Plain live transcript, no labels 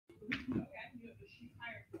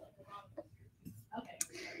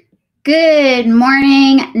Good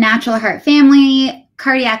morning, Natural Heart family,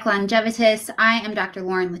 cardiac longevitists. I am Dr.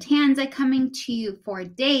 Lauren Lattanza coming to you for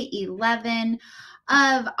day 11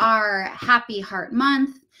 of our Happy Heart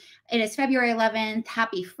Month. It is February 11th.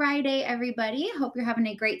 Happy Friday, everybody. Hope you're having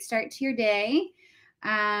a great start to your day.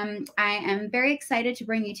 I am very excited to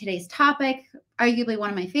bring you today's topic, arguably one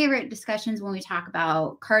of my favorite discussions when we talk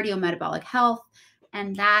about cardiometabolic health,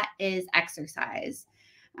 and that is exercise.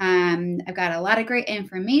 I've got a lot of great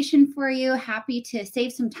information for you. Happy to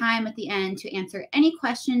save some time at the end to answer any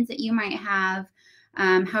questions that you might have,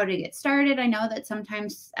 how to get started. I know that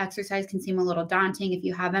sometimes exercise can seem a little daunting if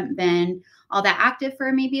you haven't been all that active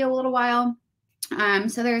for maybe a little while.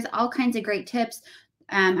 So there's all kinds of great tips.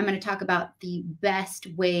 I'm going to talk about the best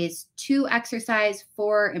ways to exercise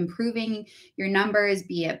for improving your numbers,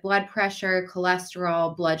 be it blood pressure,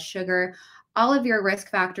 cholesterol, blood sugar, all of your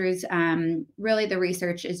risk factors. Really, the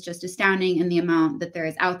research is just astounding in the amount that there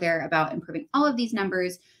is out there about improving all of these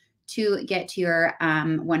numbers to get to your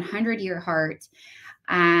 100-year heart.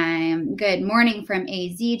 Good morning from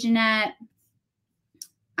AZ, Jeanette.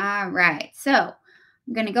 All right, so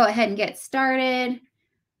I'm going to go ahead and get started.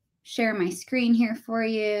 Share my screen here for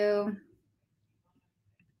you.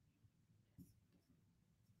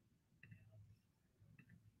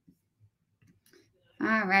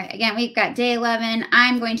 All right, again, we've got day 11.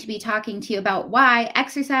 I'm going to be talking to you about why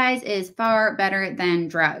exercise is far better than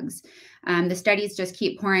drugs. The studies just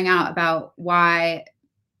keep pouring out about why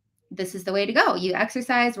this is the way to go. You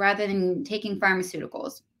exercise rather than taking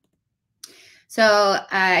pharmaceuticals. So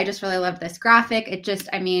I just really love this graphic. It just,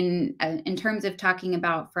 I mean, in terms of talking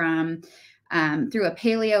about from through a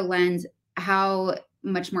paleo lens, how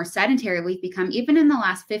much more sedentary we've become, even in the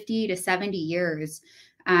last 50 to 70 years.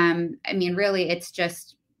 I mean, really, it's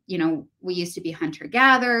just, you know, we used to be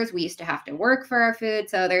hunter-gatherers. We used to have to work for our food.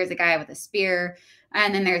 So there's a guy with a spear,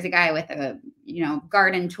 and then there's a guy with a, you know,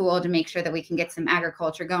 garden tool to make sure that we can get some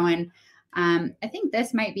agriculture going. I think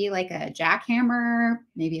this might be like a jackhammer,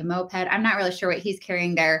 maybe a moped. I'm not really sure what he's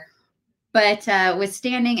carrying there, but with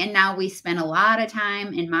standing, and now we spend a lot of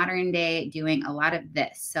time in modern day doing a lot of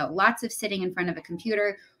this. So lots of sitting in front of a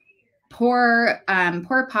computer, poor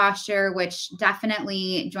posture, which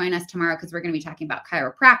definitely join us tomorrow because we're going to be talking about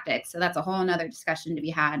chiropractic. So that's a whole nother discussion to be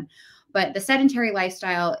had. But the sedentary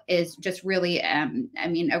lifestyle is just really, I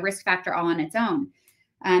mean, a risk factor all on its own.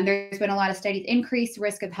 There's been a lot of studies, increased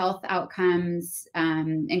risk of health outcomes,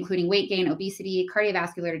 including weight gain, obesity,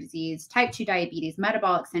 cardiovascular disease, type 2 diabetes,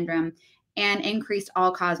 metabolic syndrome, and increased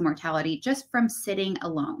all-cause mortality just from sitting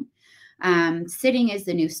alone. Sitting is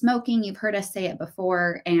the new smoking. You've heard us say it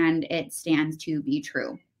before, and it stands to be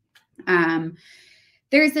true.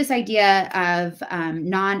 There's this idea of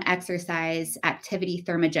non-exercise activity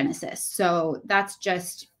thermogenesis. So that's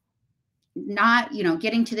just not, you know,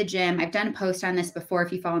 getting to the gym. I've done a post on this before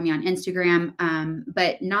if you follow me on Instagram,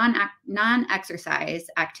 but non-exercise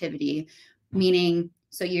activity, meaning,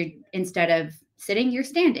 so you're, instead of sitting, you're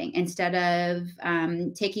standing. Instead of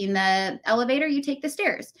taking the elevator, you take the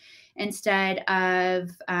stairs. Instead of,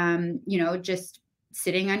 you know, just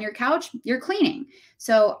sitting on your couch, you're cleaning.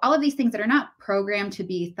 So all of these things that are not programmed to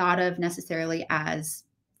be thought of necessarily as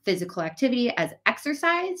physical activity, as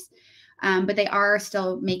exercise, but they are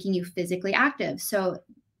still making you physically active. So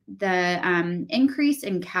the increase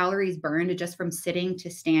in calories burned just from sitting to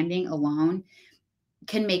standing alone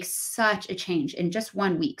can make such a change in just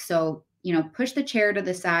 1 week. So, you know, push the chair to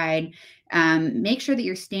the side, make sure that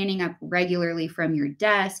you're standing up regularly from your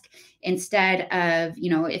desk instead of, you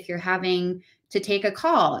know, if you're having to take a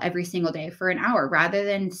call every single day for an hour, rather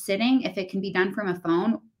than sitting, if it can be done from a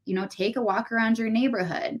phone, you know, take a walk around your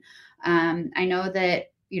neighborhood. I know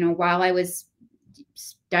that, you know, while I was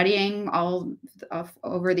studying all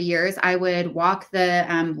over the years, I would walk the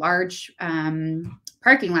large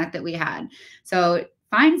parking lot that we had. So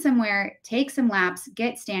find somewhere, take some laps,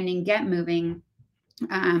 get standing, get moving.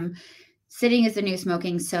 Sitting is the new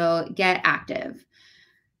smoking, so get active.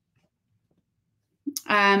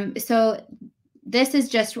 So this is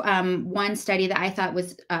just one study that I thought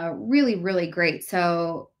was really, really great.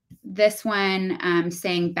 So this one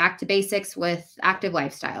saying back to basics with active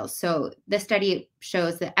lifestyles. So this study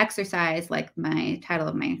shows that exercise, like my title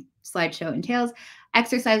of my slideshow entails,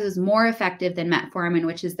 exercise is more effective than metformin,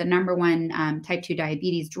 which is the #1 type 2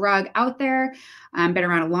 diabetes drug out there, been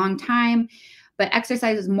around a long time. But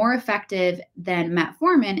exercise is more effective than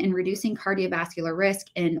metformin in reducing cardiovascular risk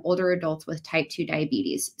in older adults with type 2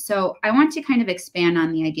 diabetes. So I want to kind of expand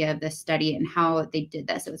on the idea of this study and how they did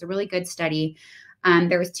this. It was a really good study.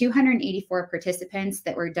 There was 284 participants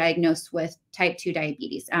that were diagnosed with type 2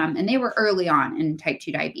 diabetes. And they were early on in type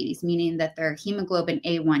 2 diabetes, meaning that their hemoglobin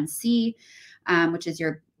A1C, which is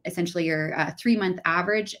essentially your 3-month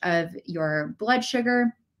average of your blood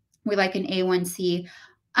sugar, we like an A1C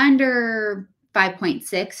under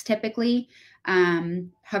 5.6 typically.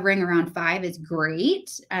 Hovering around 5 is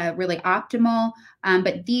great, really optimal.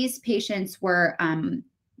 But these patients were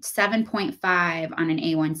 7.5 on an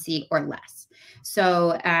A1C or less.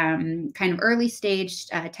 So kind of early stage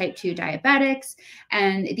type 2 diabetics.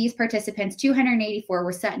 And these participants, 284,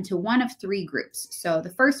 were set into one of 3 groups. So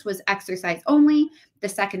the first was exercise only. The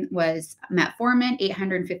second was metformin,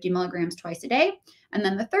 850 milligrams twice a day. And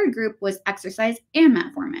then the third group was exercise and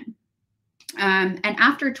metformin. And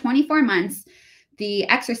after 24 months, the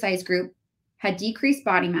exercise group had decreased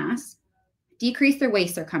body mass, decreased their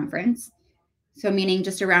waist circumference, so meaning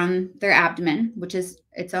just around their abdomen, which is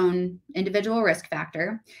its own individual risk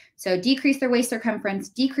factor. So decrease their waist circumference,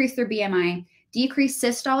 decrease their BMI, decrease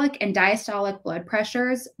systolic and diastolic blood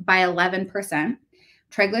pressures by 11%.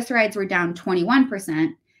 Triglycerides were down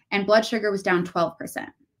 21%, and blood sugar was down 12%,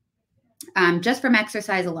 just from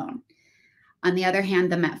exercise alone. On the other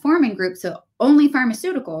hand, the metformin group, so only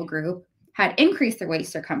pharmaceutical group, had increased their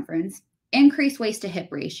waist circumference, increased waist to hip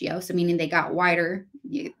ratio, so meaning they got wider.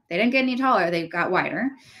 They didn't get any taller, they got wider.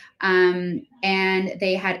 And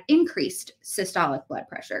they had increased systolic blood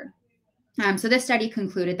pressure. So this study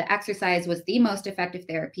concluded that exercise was the most effective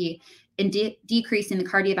therapy in decreasing the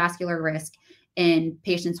cardiovascular risk in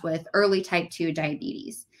patients with early type 2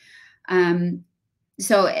 diabetes.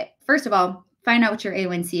 So first of all, find out what your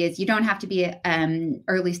A1C is. You don't have to be an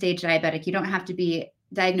early stage diabetic. You don't have to be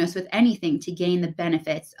diagnosed with anything to gain the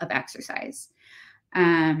benefits of exercise.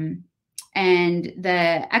 And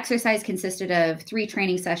the exercise consisted of 3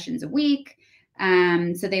 training sessions a week.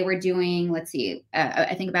 So they were doing,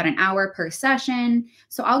 I think about an hour per session.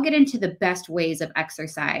 So I'll get into the best ways of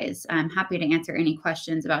exercise. I'm happy to answer any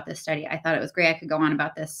questions about this study. I thought it was great. I could go on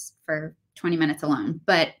about this for 20 minutes alone.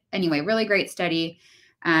 But anyway, really great study.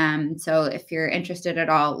 So if you're interested at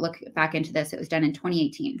all, look back into this. It was done in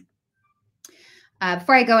 2018.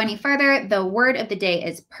 Before I go any further, the word of the day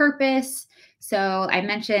is purpose. So I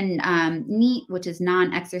mentioned NEAT, which is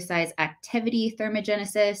non-exercise activity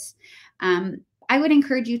thermogenesis. I would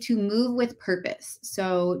encourage you to move with purpose.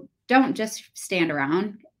 So don't just stand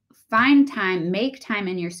around. Find time, make time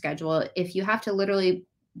in your schedule. If you have to literally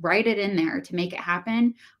write it in there to make it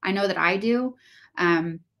happen, I know that I do.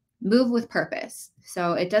 Move with purpose.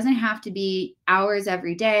 So it doesn't have to be hours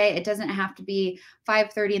every day. It doesn't have to be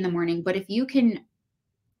 5:30 in the morning. But if you can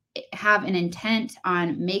have an intent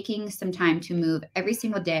on making some time to move every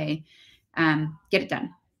single day, get it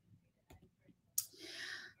done.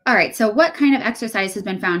 All right. So what kind of exercise has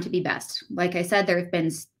been found to be best? Like I said, there have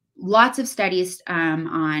been lots of studies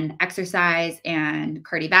on exercise and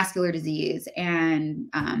cardiovascular disease and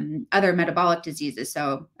other metabolic diseases.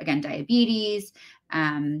 So again, diabetes,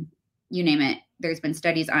 you name it. There's been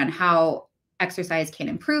studies on how exercise can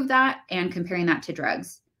improve that and comparing that to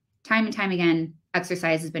drugs. Time and time again,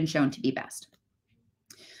 exercise has been shown to be best.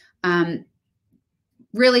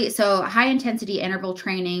 Really, so high intensity interval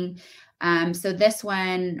training. So this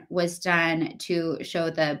one was done to show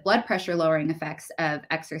the blood pressure lowering effects of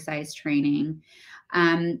exercise training.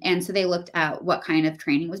 And so they looked at what kind of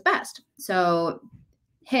training was best. So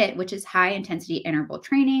HIIT, which is high intensity interval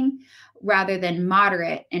training, rather than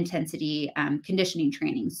moderate intensity conditioning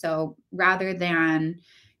training. So rather than,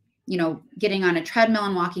 getting on a treadmill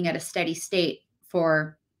and walking at a steady state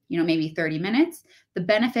for, maybe 30 minutes, the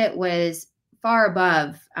benefit was far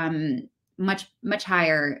above, much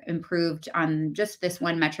higher, improved on just this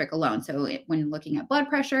one metric alone. So when looking at blood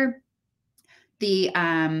pressure, the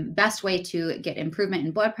best way to get improvement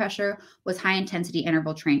in blood pressure was high intensity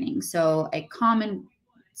interval training. So a common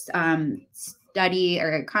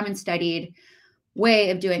studied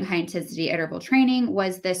way of doing high intensity interval training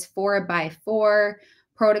was this 4x4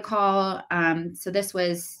 protocol. So this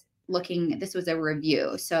was a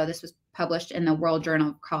review. So this was published in the World Journal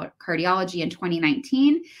of Cardiology in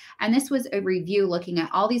 2019. And this was a review looking at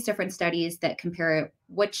all these different studies that compare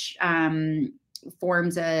which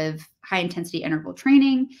forms of high intensity interval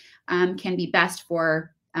training can be best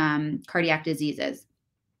for cardiac diseases.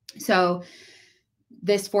 So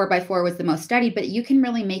this 4x4 was the most studied, but you can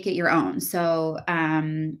really make it your own. So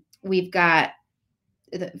we've got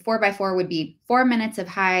the 4x4 would be 4 minutes of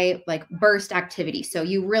high burst activity. So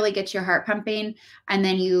you really get your heart pumping and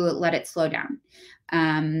then you let it slow down.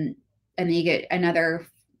 And then you get another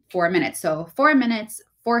 4 minutes. So 4 minutes,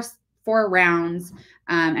 4 rounds.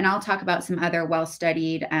 And I'll talk about some other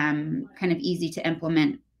well-studied, kind of easy to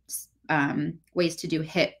implement ways to do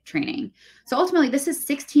HIIT training. So ultimately, this is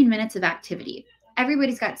 16 minutes of activity.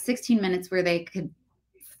 Everybody's got 16 minutes where they could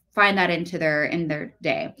find that in their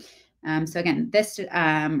day. So again, this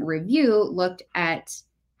review looked at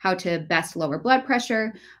how to best lower blood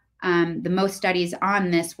pressure. The most studies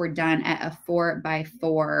on this were done at a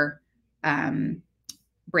 4x4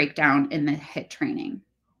 breakdown in the HIIT training.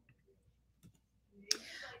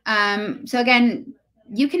 So again,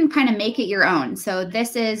 you can kind of make it your own. So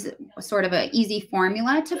this is sort of an easy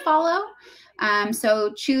formula to follow.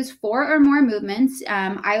 So choose 4 or more movements.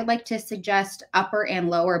 I would like to suggest upper and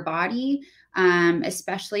lower body,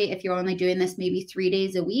 especially if you're only doing this maybe 3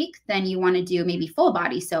 days a week, then you want to do maybe full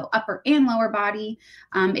body. So upper and lower body.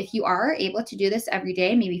 If you are able to do this every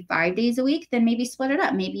day, maybe 5 days a week, then maybe split it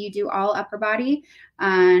up. Maybe you do all upper body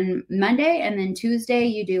on Monday, and then Tuesday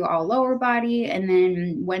you do all lower body, and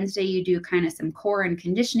then Wednesday you do kind of some core and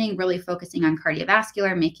conditioning, really focusing on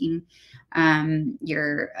cardiovascular, making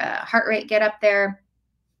your heart rate get up there.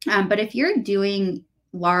 But if you're doing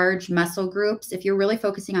large muscle groups, if you're really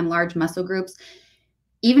focusing on large muscle groups,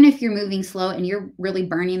 even if you're moving slow and you're really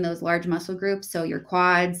burning those large muscle groups, so your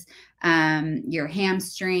quads, your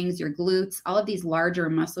hamstrings, your glutes, all of these larger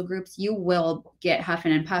muscle groups, you will get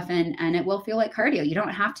huffing and puffing, and it will feel like cardio. You don't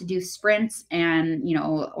have to do sprints and,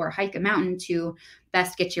 or hike a mountain to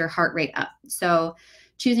best get your heart rate up. So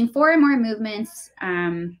choosing 4 or more movements,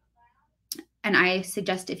 and I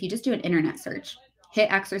suggest if you just do an internet search,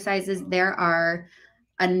 HIIT exercises, there are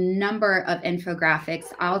a number of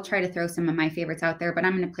infographics. I'll try to throw some of my favorites out there, but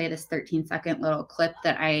I'm going to play this 13-second little clip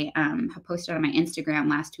that I have posted on my Instagram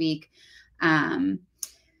last week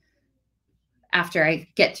after I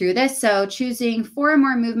get through this. So choosing 4 or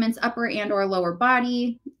more movements, upper and or lower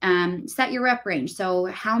body, set your rep range.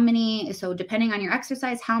 So depending on your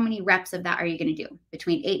exercise, how many reps of that are you going to do?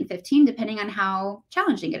 Between 8 and 15, depending on how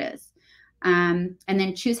challenging it is. And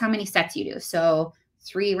then choose how many sets you do. So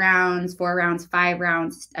 3 rounds, 4 rounds, 5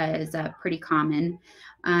 rounds is pretty common.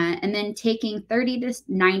 And then taking 30 to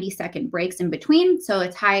 90-second breaks in between. So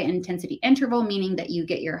it's high intensity interval, meaning that you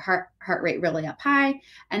get your heart rate really up high,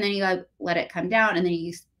 and then you let it come down, and then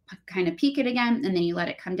you kind of peak it again, and then you let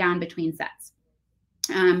it come down between sets.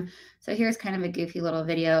 So here's kind of a goofy little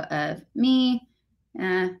video of me.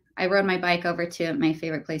 I rode my bike over to my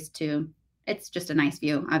favorite place it's just a nice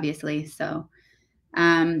view, obviously. So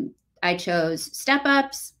I chose step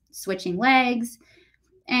ups, switching legs,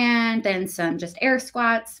 and then some just air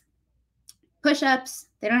squats, push-ups.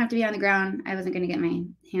 They don't have to be on the ground. I wasn't going to get my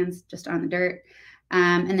hands just on the dirt.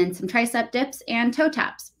 And then some tricep dips and toe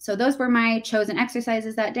taps. So those were my chosen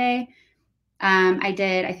exercises that day. I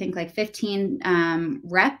did, I think, like 15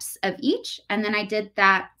 reps of each. And then I did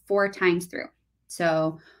that 4 times through.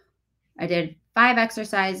 So I did 5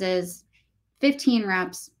 exercises, 15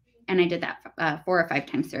 reps, and I did that 4 or 5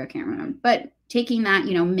 times through. I can't remember. But taking that,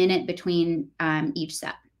 minute between each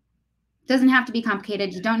set. Doesn't have to be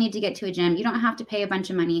complicated. You don't need to get to a gym. You don't have to pay a bunch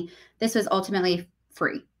of money. This was ultimately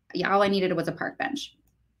free. Yeah, all I needed was a park bench.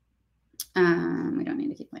 We don't need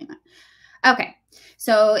to keep playing that. Okay,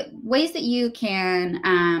 so ways that you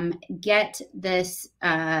can get this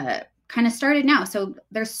kind of started now. So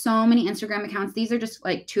there's so many Instagram accounts. These are just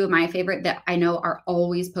like 2 of my favorite that I know are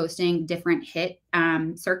always posting different HIIT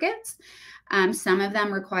circuits. Some of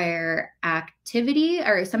them require activity,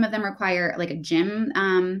 or some of them require like a gym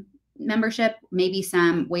membership, maybe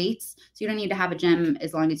some weights. So you don't need to have a gym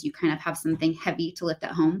as long as you kind of have something heavy to lift at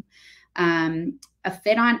home. A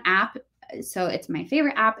Fit On app. So it's my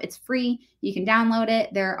favorite app. It's free. You can download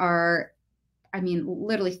it. There are,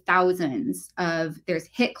 literally thousands there's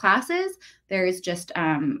HIIT classes. There's just,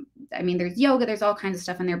 there's yoga, there's all kinds of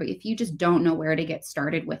stuff in there. But if you just don't know where to get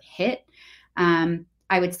started with HIIT,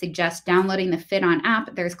 I would suggest downloading the Fit On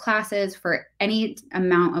app. There's classes for any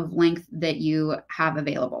amount of length that you have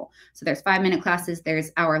available. So there's 5-minute classes,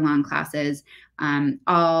 there's hour-long classes.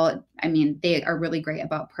 They are really great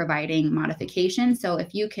about providing modification. So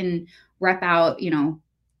if you can rep out,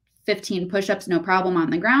 15 push-ups, no problem on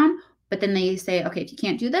the ground, but then they say, okay, if you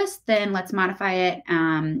can't do this, then let's modify it.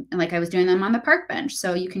 And like I was doing them on the park bench.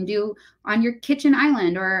 So you can do on your kitchen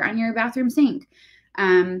island or on your bathroom sink.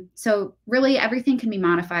 So really everything can be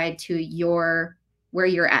modified to where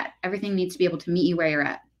you're at. Everything needs to be able to meet you where you're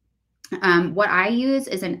at. What I use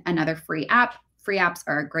is another free app. Free apps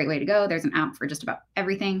are a great way to go. There's an app for just about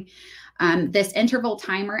everything. This interval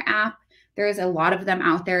timer app, there's a lot of them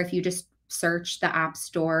out there. If you just search the app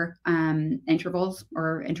store, intervals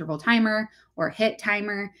or interval timer or HIIT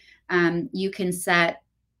timer, you can set,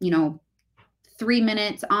 3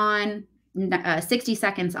 minutes on, 60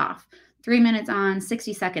 seconds off. 3 minutes on,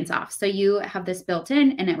 60 seconds off. So you have this built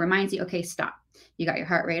in and it reminds you, okay, stop. You got your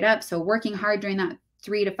heart rate up. So working hard during that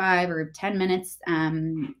 3 to 5 or 10 minutes,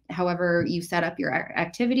 however you set up your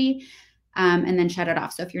activity, and then shut it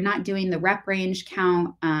off. So if you're not doing the rep range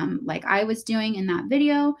count like I was doing in that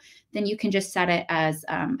video, then you can just set it as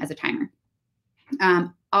a timer.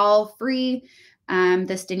 All free.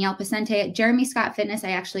 This Danielle Pacente, Jeremy Scott Fitness. I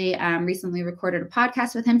actually recently recorded a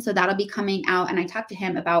podcast with him, so that'll be coming out. And I talked to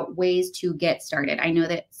him about ways to get started. I know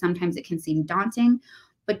that sometimes it can seem daunting,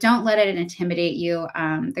 but don't let it intimidate you.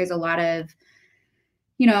 There's a lot of,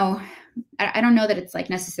 I don't know that it's like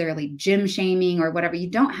necessarily gym shaming or whatever. You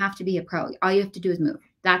don't have to be a pro. All you have to do is move.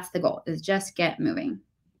 That's the goal, is just get moving.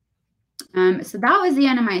 So that was the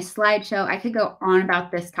end of my slideshow. I could go on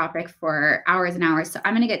about this topic for hours and hours. So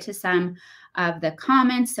I'm going to get to some of the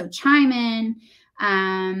comments. So chime in.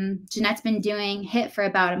 Jeanette's been doing HIIT for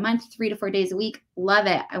about a month, 3 to 4 days a week. Love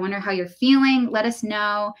it. I wonder how you're feeling. Let us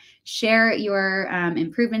know. Share your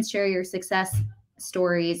improvements, share your success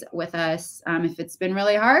stories with us. If it's been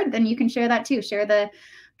really hard, then you can share that too. Share the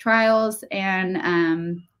trials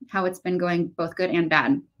and how it's been going, both good and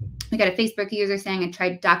bad. We got a Facebook user saying, I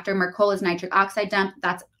tried Dr. Mercola's nitric oxide dump.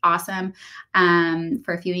 That's awesome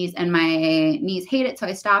for a few knees, and my knees hate it, so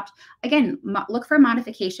I stopped. Again, look for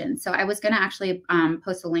modifications. So I was going to actually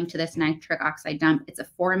post a link to this nitric oxide dump. It's a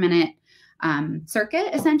 4-minute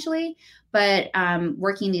circuit, essentially, but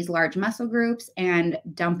working these large muscle groups and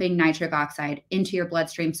dumping nitric oxide into your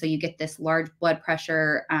bloodstream so you get this large blood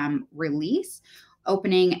pressure release,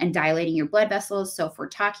 opening and dilating your blood vessels. So if we're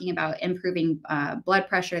talking about improving blood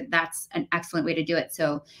pressure, that's an excellent way to do it.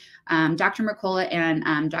 So Dr. Mercola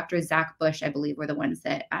and Dr. Zach Bush, I believe, were the ones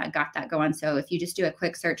that got that going. So if you just do a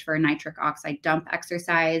quick search for nitric oxide dump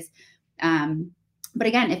exercise, but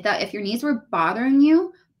again, if your knees were bothering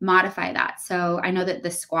you, modify that. So I know that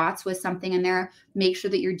the squats was something in there. Make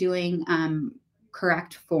sure that you're doing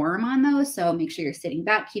correct form on those. So make sure you're sitting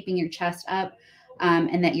back, keeping your chest up,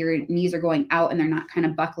 and that your knees are going out and they're not kind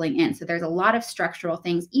of buckling in. So there's a lot of structural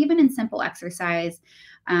things, even in simple exercise.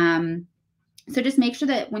 So just make sure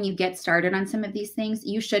that when you get started on some of these things,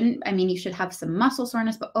 you should have some muscle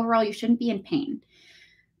soreness, but overall you shouldn't be in pain.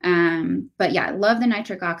 But yeah, I love the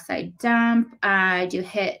nitric oxide dump. I do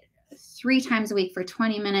HIIT 3 times a week for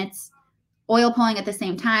 20 minutes, oil pulling at the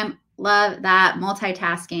same time. Love that.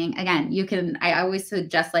 Multitasking. Again, I always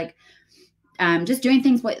suggest just doing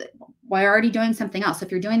things while you're already doing something else. So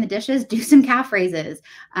if you're doing the dishes, do some calf raises.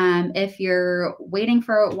 If you're waiting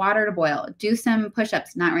for water to boil, do some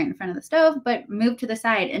push-ups, not right in front of the stove, but move to the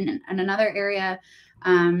side in another area.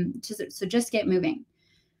 So just get moving.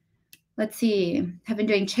 Let's see. I've been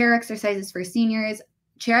doing chair exercises for seniors.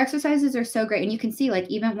 Chair exercises are so great. And you can see,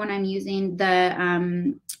 even when I'm using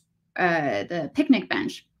the picnic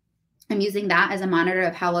bench, I'm using that as a monitor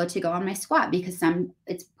of how low to go on my squat, because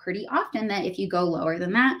it's pretty often that if you go lower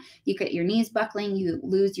than that, you get your knees buckling, you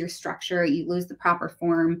lose your structure, you lose the proper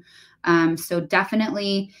form. So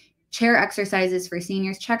definitely chair exercises for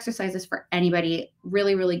seniors, chair exercises for anybody,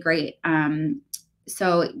 really, really great.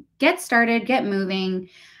 So get started, get moving.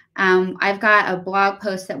 I've got a blog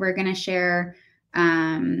post that we're going to share.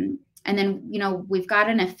 And then, we've got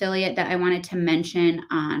an affiliate that I wanted to mention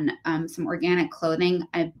on some organic clothing.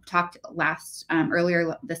 I talked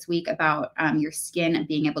earlier this week about your skin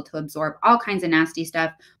being able to absorb all kinds of nasty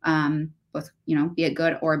stuff, both, be it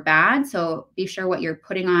good or bad. So be sure what you're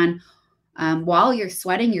putting on while you're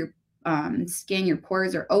sweating. Your skin, your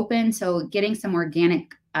pores are open. So getting some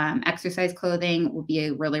organic exercise clothing will be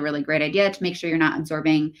a really, really great idea to make sure you're not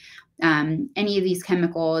absorbing any of these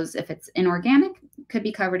chemicals. If it's inorganic, it could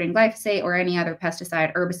be covered in glyphosate or any other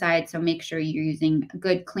pesticide, herbicide. So make sure you're using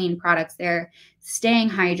good, clean products there, staying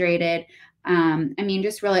hydrated.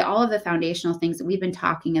 Just really all of the foundational things that we've been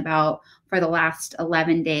talking about for the last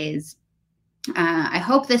 11 days. I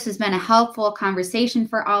hope this has been a helpful conversation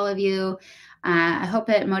for all of you. I hope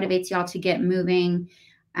it motivates y'all to get moving.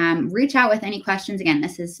 Reach out with any questions. Again,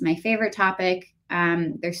 this is my favorite topic.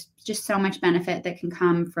 There's just so much benefit that can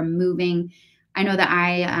come from moving. I know that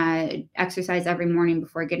I exercise every morning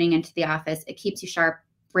before getting into the office. It keeps you sharp.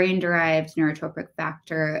 Brain-derived neurotropic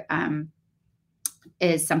factor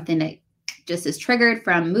is something that just is triggered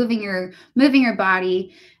from moving your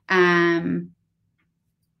body, and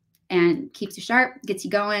keeps you sharp, gets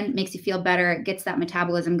you going, makes you feel better, gets that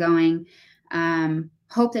metabolism going.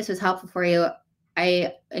 Hope this was helpful for you.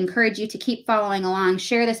 I encourage you to keep following along.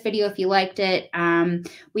 Share this video if you liked it.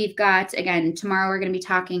 We've got, again, tomorrow we're going to be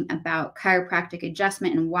talking about chiropractic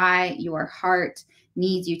adjustment and why your heart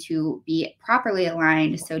needs you to be properly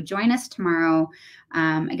aligned. So join us tomorrow.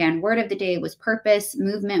 Again, word of the day was purpose,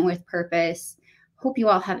 movement with purpose. Hope you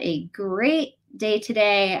all have a great day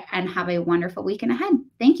today and have a wonderful weekend ahead.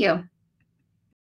 Thank you.